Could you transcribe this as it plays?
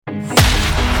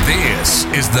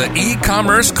is the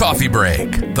E-commerce Coffee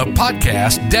Break, the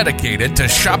podcast dedicated to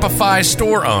Shopify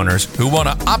store owners who want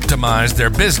to optimize their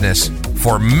business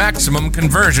for maximum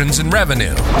conversions and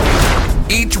revenue.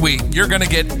 Each week, you're going to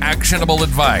get actionable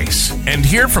advice and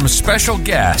hear from special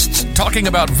guests talking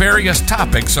about various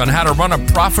topics on how to run a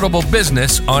profitable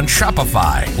business on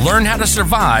Shopify. Learn how to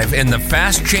survive in the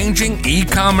fast-changing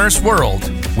e-commerce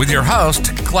world with your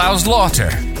host, Claus Lauter,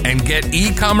 and get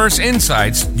e-commerce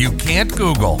insights you can't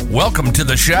Google. Welcome to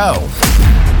the show.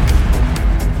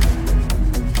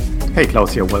 Hey,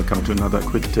 Claus here. Welcome to another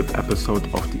quick tip episode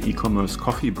of the e-commerce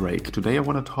coffee break. Today, I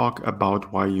want to talk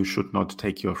about why you should not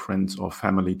take your friends or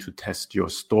family to test your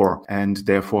store. And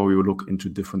therefore, we will look into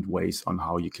different ways on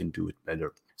how you can do it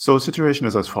better. So the situation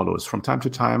is as follows. From time to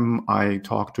time, I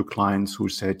talk to clients who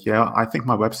said, yeah, I think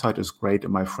my website is great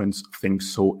and my friends think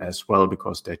so as well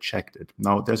because they checked it.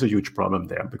 Now, there's a huge problem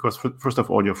there because first of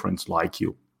all, your friends like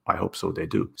you. I hope so, they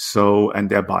do. And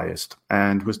they're biased.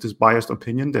 And with this biased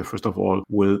opinion, they first of all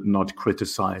will not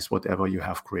criticize whatever you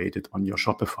have created on your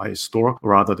Shopify store.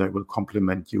 Rather, they will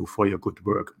compliment you for your good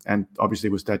work. And obviously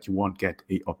with that, you won't get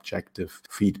an objective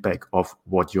feedback of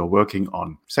what you're working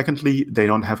on. Secondly, they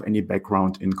don't have any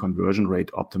background in conversion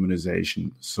rate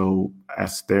optimization. So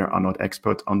as they are not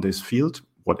expert on this field,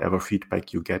 whatever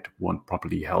feedback you get won't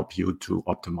properly help you to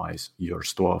optimize your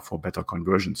store for better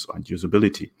conversions and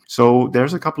usability. So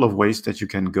there's a couple of ways that you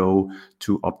can go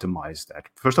to optimize that.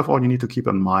 First of all, you need to keep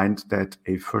in mind that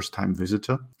a first-time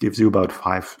visitor gives you about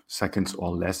 5 seconds or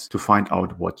less to find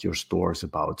out what your store is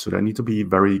about. So there need to be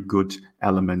very good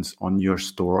elements on your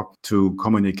store to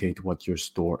communicate what your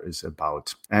store is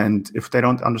about. And if they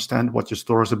don't understand what your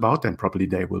store is about, then probably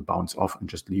they will bounce off and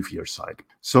just leave your site.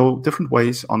 So different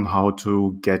ways on how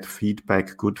to get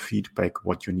feedback, good feedback,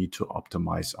 what you need to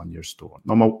optimize on your store.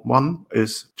 Number one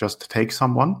is just take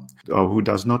someone who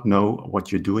does not know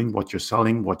what you're doing, what you're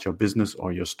selling, what your business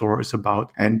or your store is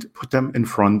about, and put them in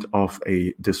front of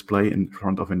a display, in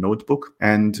front of a notebook,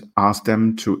 and ask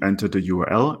them to enter the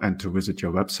URL and to visit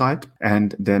your website,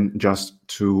 and then just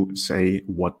to say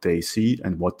what they see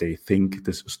and what they think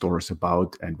this store is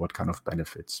about and what kind of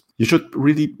benefits. You should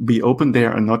really be open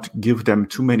there and not give them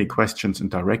too many questions and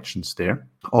directions there.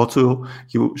 Also,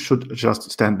 you should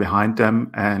just stand behind them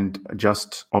and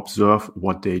just observe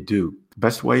what they do. The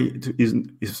best way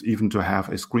is even to have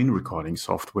a screen recording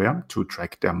software to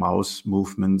track their mouse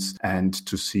movements and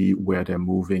to see where they're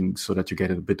moving so that you get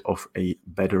a bit of a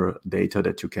better data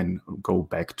that you can go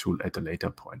back to at a later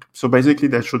point. So basically,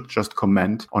 they should just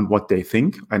comment on what they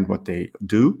think and what they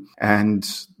do. And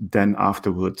then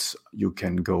afterwards, you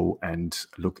can go and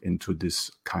look into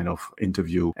this kind of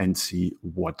interview and see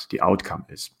what the outcome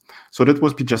is. So that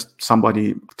would be just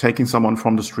somebody taking someone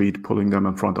from the street, pulling them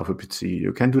in front of a PC.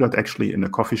 You can do that actually in a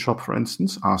coffee shop, for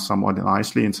instance. Ask someone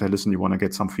nicely and say, listen, you want to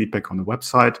get some feedback on the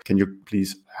website. Can you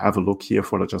please have a look here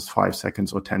for just 5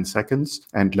 seconds or 10 seconds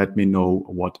and let me know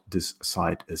what this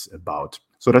site is about.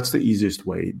 So that's the easiest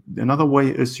way. Another way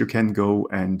is you can go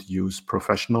and use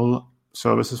professional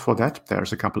services for that.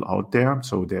 There's a couple out there.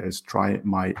 So there is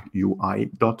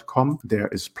trymyui.com. There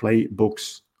is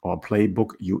playbooks or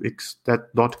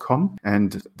playbookux.com.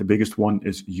 And the biggest one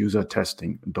is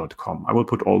usertesting.com. I will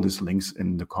put all these links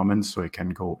in the comments so you can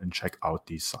go and check out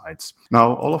these sites.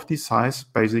 Now, all of these sites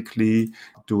basically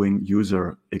doing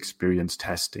user experience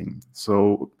testing.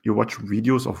 So you watch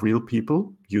videos of real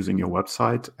people using your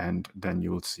website, and then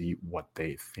you'll see what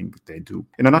they think they do.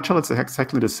 In a nutshell, it's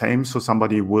exactly the same. So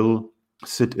somebody will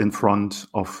sit in front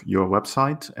of your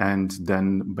website and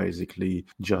then basically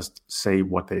just say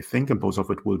what they think, and both of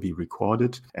it will be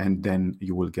recorded, and then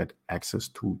you will get access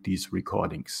to these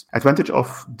recordings. Advantage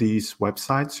of these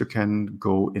websites, you can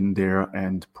go in there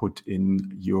and put in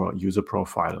your user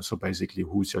profile. So basically,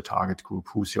 who's your target group,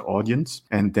 who's your audience,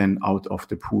 and then out of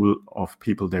the pool of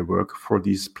people they work for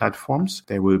these platforms,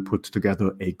 they will put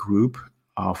together a group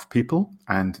of people,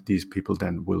 and these people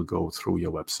then will go through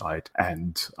your website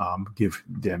and give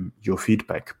them your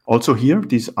feedback. Also here,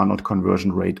 these are not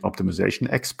conversion rate optimization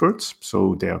experts,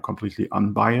 so they are completely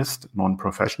unbiased,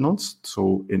 non-professionals.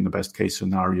 So in the best case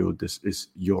scenario, this is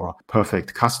your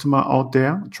perfect customer out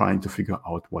there trying to figure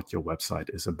out what your website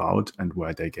is about and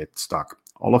where they get stuck.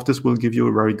 All of this will give you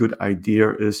a very good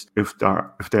idea is if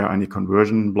there are any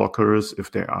conversion blockers, if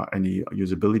there are any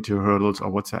usability hurdles or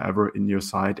whatsoever in your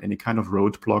site, any kind of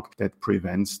roadblock that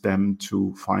prevents them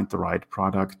to find the right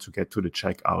product, to get to the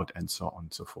checkout, and so on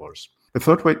and so forth. The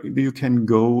third way you can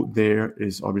go there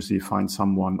is obviously find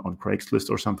someone on Craigslist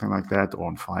or something like that, or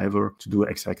on Fiverr, to do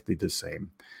exactly the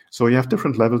same. So you have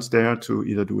different levels there to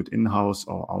either do it in-house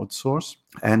or outsource.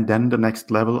 And then the next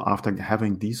level, after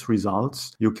having these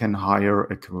results, you can hire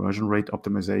a conversion rate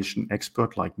optimization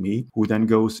expert like me, who then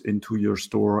goes into your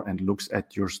store and looks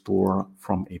at your store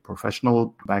from a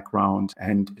professional background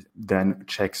and then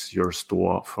checks your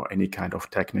store for any kind of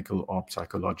technical or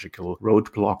psychological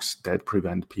roadblocks that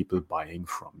prevent people buying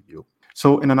from you.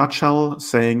 So in a nutshell,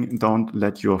 saying don't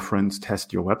let your friends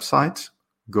test your website.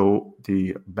 Go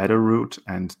the better route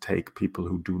and take people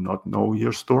who do not know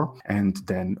your store and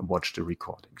then watch the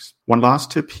recordings. One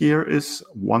last tip here is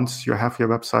once you have your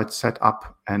website set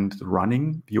up and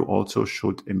running, you also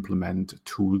should implement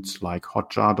tools like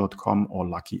hotjar.com or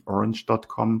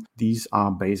luckyorange.com. These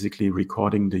are basically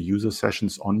recording the user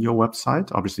sessions on your website.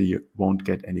 Obviously, you won't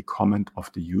get any comment of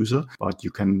the user, but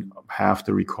you can have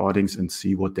the recordings and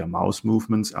see what their mouse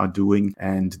movements are doing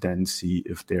and then see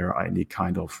if there are any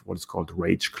kind of what is called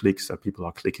rage clicks, that people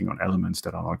are clicking on elements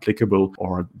that are not clickable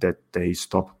or that they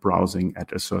stop browsing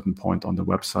at a certain point on the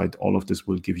website. All of this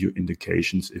will give you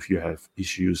indications if you have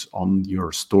issues on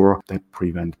your store that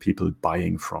prevent people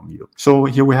buying from you. So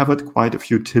here we have it, quite a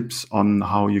few tips on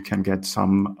how you can get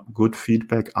some good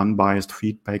feedback, unbiased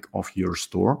feedback of your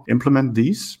store. Implement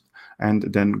these and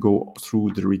then go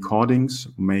through the recordings,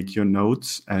 make your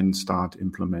notes, and start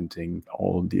implementing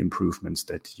all the improvements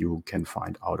that you can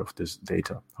find out of this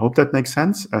data. Hope that makes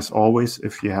sense. As always,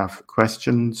 if you have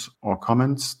questions or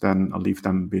comments, then I'll leave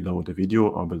them below the video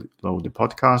or below the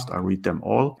podcast. I read them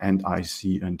all, and I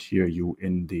see and hear you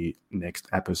in the next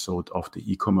episode of the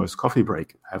e-commerce coffee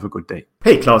break. Have a good day.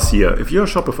 Hey, Claus here. If you're a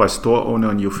Shopify store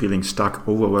owner and you're feeling stuck,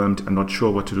 overwhelmed, and not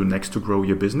sure what to do next to grow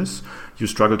your business, you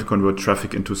struggle to convert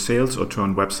traffic into sales or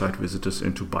turn website visitors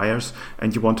into buyers,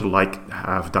 and you want to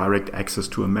have direct access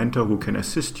to a mentor who can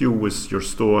assist you with your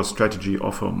store strategy,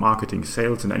 offer, marketing,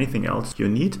 sales, and anything else you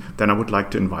need, then I would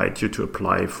like to invite you to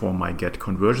apply for my Get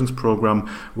Conversions program,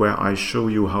 where I show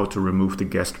you how to remove the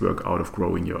guesswork out of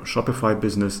growing your Shopify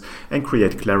business and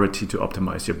create clarity to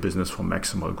optimize your business for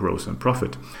maximal growth and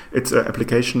profit. It's an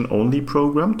application-only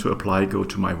program. To apply, go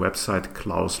to my website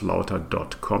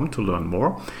clauslauter.com to learn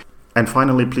more. And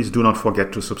finally, please do not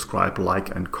forget to subscribe,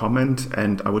 like, and comment.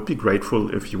 And I would be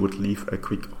grateful if you would leave a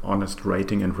quick, honest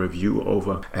rating and review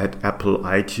over at Apple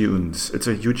iTunes. It's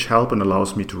a huge help and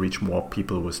allows me to reach more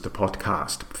people with the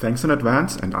podcast. Thanks in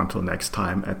advance, and until next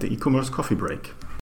time at the e-commerce coffee break.